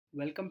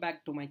Welcome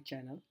back to my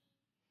channel.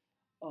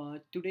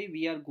 Today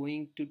we are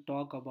going to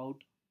talk about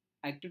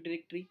Active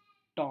Directory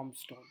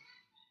Tombstone.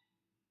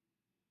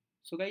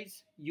 So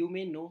guys, you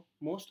may know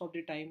most of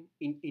the time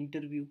in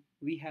interview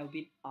we have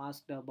been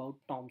asked about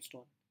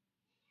Tombstone.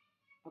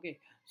 Okay,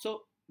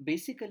 so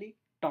basically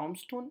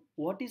Tombstone,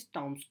 what is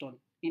Tombstone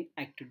in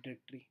Active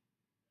Directory?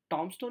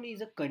 Tombstone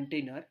is a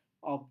container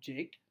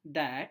object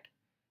that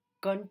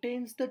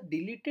contains the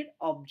deleted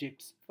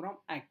objects from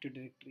Active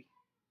Directory.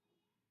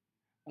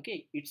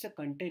 Okay, it's a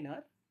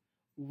container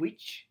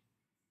which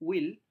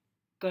will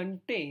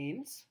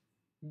contains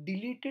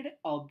deleted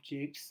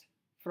objects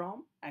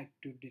from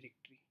Active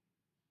Directory.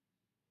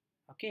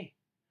 Okay,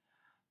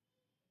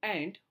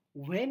 and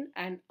when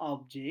an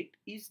object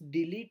is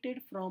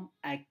deleted from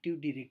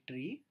Active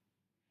Directory,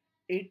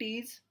 it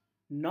is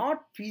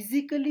not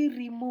physically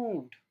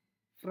removed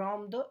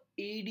from the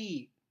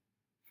AD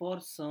for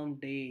some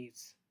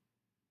days.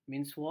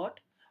 Means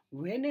what?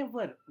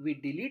 Whenever we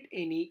delete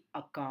any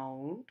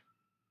account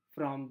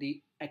from the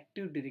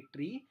Active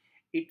Directory,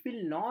 it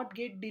will not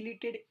get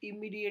deleted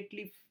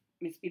immediately.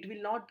 Means it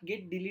will not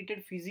get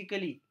deleted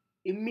physically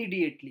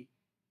immediately.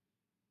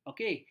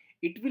 Okay,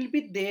 it will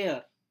be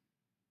there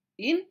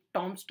in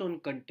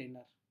Tombstone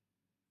container.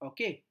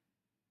 Okay,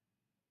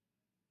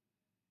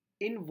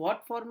 in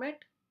what format?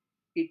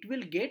 It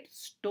will get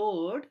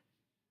stored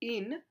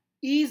in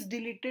is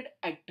deleted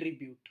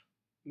attribute.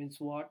 Means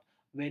what?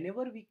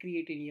 Whenever we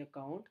create any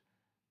account,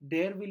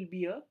 there will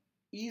be a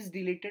is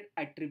deleted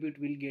attribute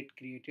will get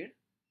created.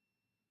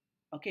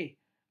 Okay,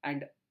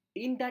 and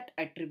in that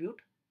attribute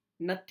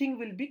nothing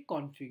will be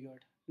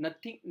configured,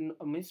 nothing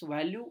means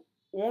value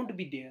won't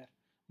be there,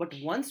 but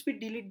once we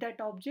delete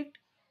that object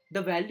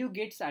the value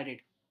gets added,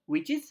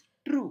 which is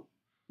true,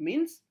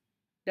 means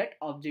that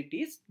object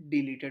is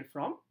deleted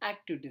from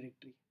Active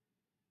Directory.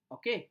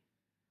 Okay,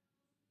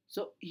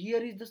 so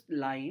here is this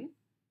line,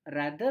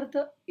 rather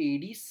the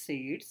AD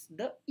sets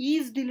the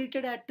is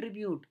deleted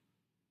attribute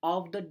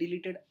of the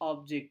deleted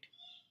object.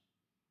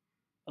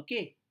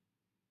 Okay,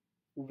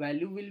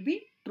 value will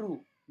be true,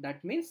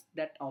 that means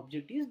that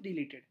object is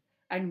deleted,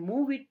 and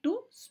move it to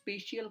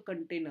spatial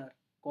container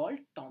called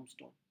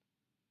Tombstone,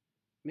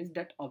 means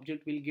that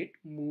object will get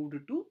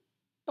moved to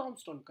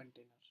Tombstone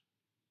container.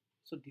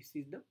 So this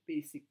is the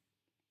basic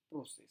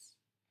process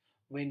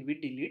when we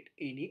delete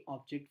any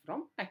object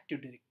from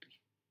Active Directory.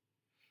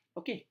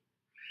 Okay,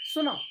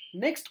 so now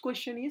next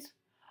question is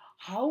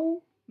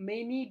how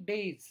many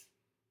days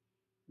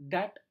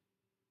that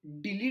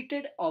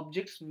deleted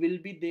objects will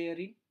be there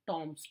in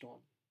Tombstone.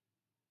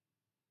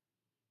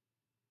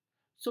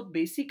 So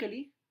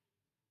basically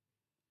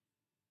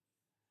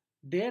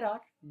there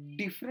are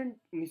different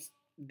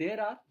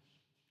there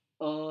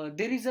are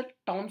there is a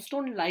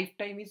Tombstone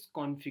lifetime is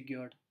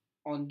configured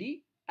on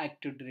the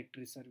Active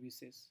Directory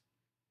services.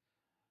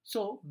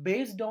 So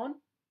based on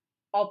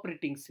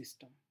operating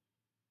system,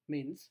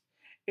 means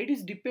it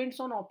is depends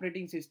on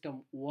operating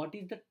system what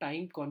is the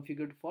time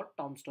configured for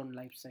Tombstone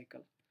life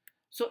cycle.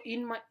 So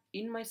in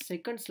my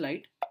second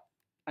slide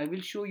I will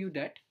show you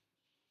that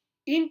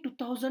in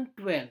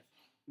 2012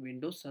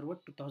 Windows Server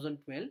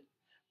 2012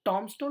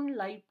 Tombstone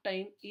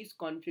lifetime is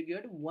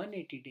configured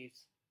 180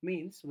 days,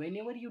 means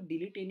whenever you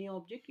delete any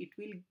object it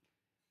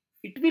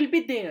will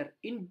be there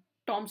in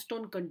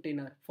Tombstone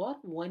container for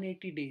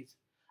 180 days.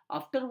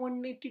 After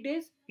 180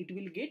 days it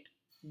will get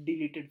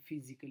deleted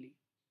physically,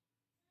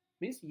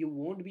 means you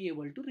won't be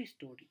able to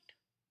restore it.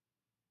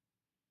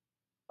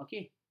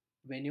 Okay,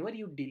 whenever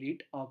you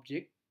delete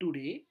object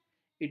today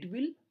it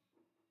will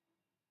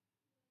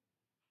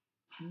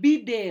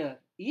be there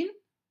in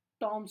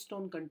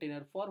Tombstone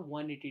container for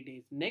 180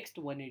 days, next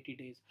 180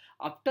 days.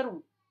 After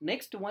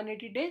next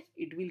 180 days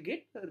it will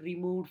get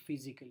removed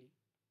physically.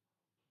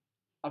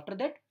 After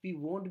that we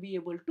won't be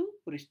able to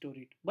restore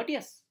it, but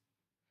yes,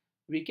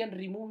 we can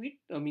remove it,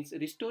 means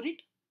restore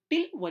it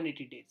till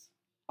 180 days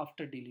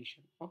after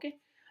deletion. Okay,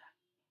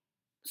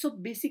 so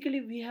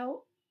basically we have,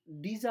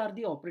 these are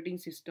the operating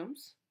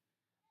systems.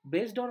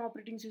 Based on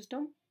operating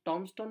system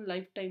Tombstone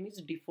lifetime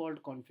is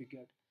default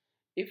configured.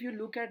 If you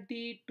look at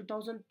the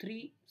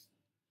 2003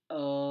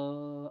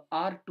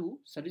 R2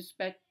 service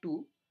pack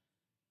 2,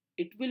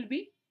 it will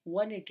be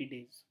 180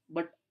 days,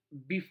 but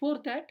before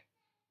that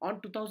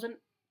on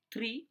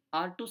 2003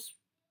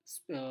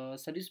 R2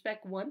 service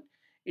pack 1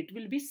 it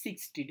will be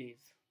 60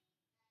 days,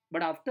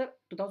 but after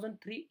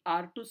 2003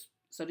 R2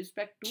 service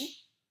pack 2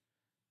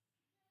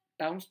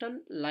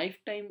 Tombstone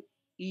lifetime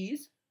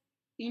is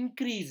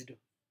increased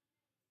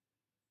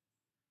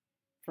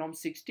from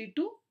 60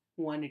 to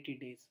 180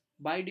 days.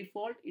 By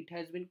default it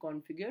has been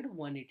configured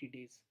 180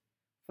 days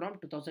from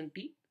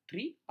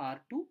 2003 R2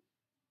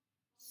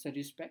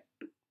 service pack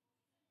 2.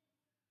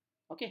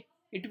 Okay,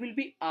 it will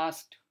be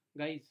asked,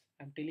 guys,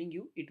 I'm telling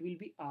you, it will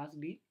be asked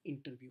in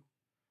interview,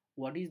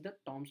 what is the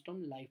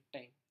Tombstone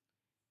lifetime?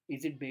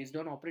 Is it based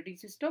on operating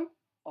system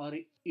or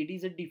it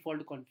is a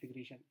default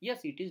configuration? Yes,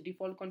 it is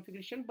default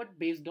configuration but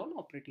based on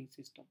operating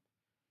system.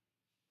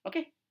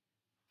 Okay,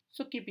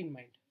 so keep in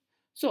mind.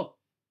 So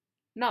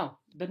now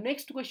the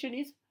next question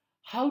is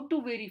how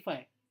to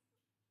verify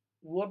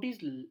what is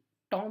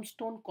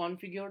Tombstone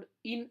configured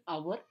in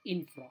our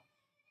infra.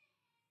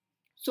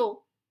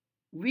 So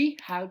we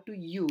have to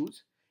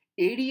use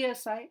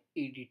ADSI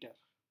editor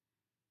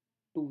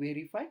to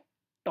verify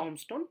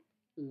Tombstone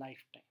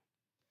lifetime.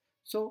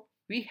 So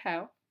we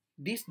have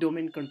this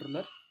domain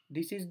controller.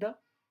 This is the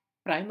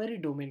primary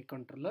domain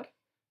controller.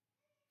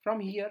 From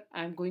here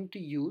I am going to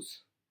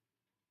use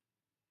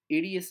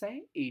ADSI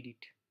edit,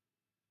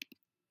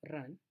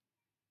 run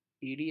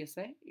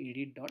ADSI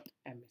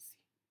edit.msc.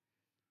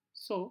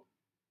 So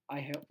I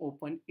have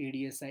opened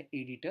ADSI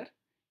editor.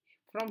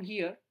 From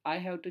here I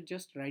have to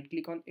just right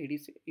click on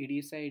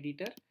ADSI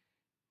editor,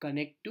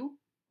 connect to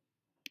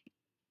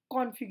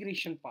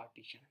configuration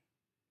partition.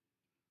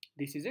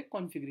 This is a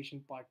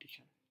configuration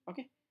partition.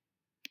 Okay,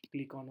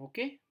 click on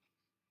OK.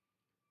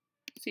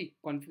 See,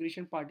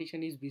 configuration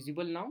partition is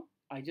visible now.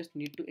 I just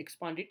need to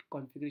expand it,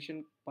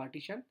 configuration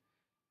partition.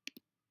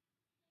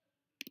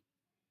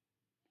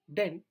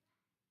 Then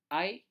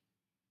I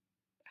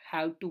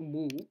have to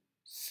move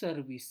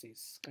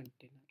services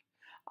container.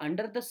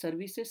 Under the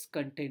services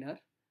container,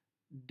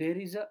 there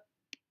is a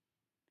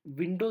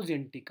Windows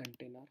NT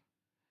container.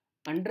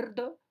 Under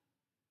the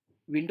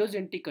Windows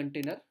NT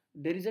container,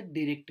 there is a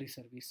directory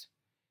service.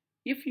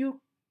 If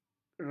you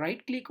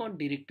right click on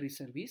directory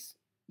service,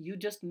 you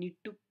just need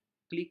to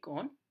click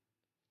on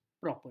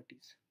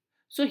properties.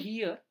 So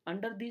here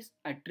under these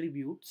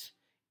attributes,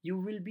 you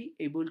will be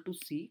able to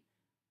see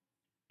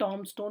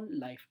Tombstone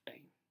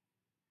lifetime.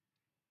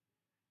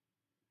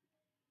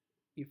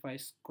 If I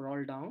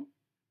scroll down,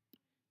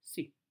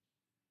 see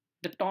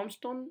the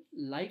Tombstone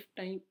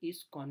lifetime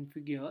is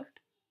configured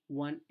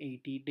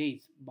 180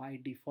 days by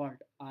default.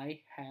 I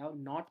have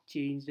not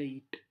changed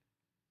it.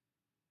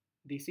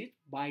 This is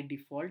by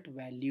default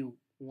value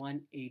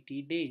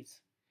 180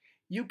 days.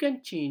 You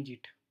can change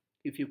it.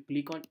 If you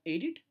click on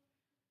edit,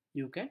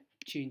 you can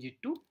change it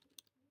to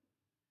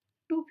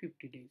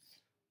 250 days.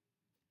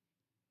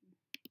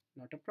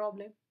 Not a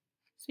problem.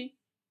 See,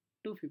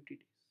 250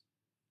 days.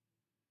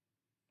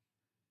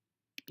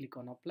 Click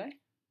on apply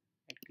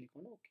and click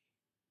on OK.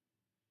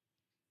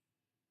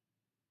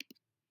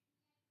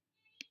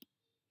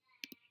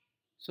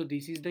 So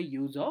this is the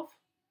use of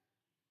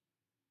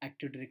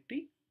Active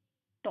Directory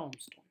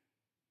Tombstone.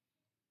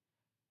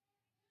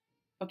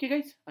 Okay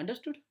guys,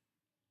 understood?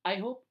 I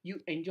hope you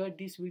enjoyed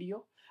this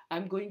video.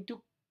 I'm going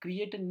to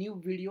create a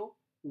new video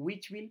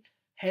which will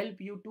help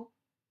you to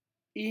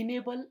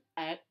enable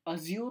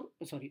Azure,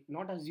 sorry,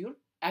 not Azure,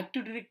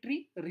 Active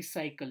Directory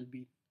Recycle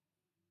Bin.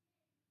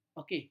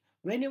 Okay,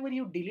 whenever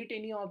you delete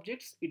any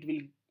objects, it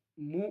will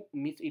move,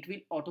 means it will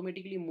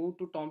automatically move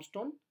to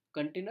Tombstone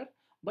container.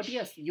 But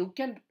yes, you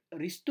can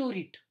restore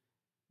it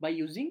by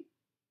using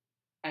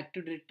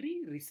Active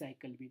Directory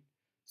Recycle Bin.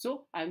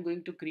 So I'm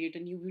going to create a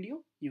new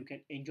video. You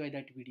can enjoy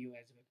that video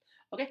as well.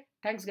 Okay,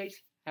 thanks guys.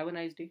 Have a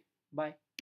nice day. Bye.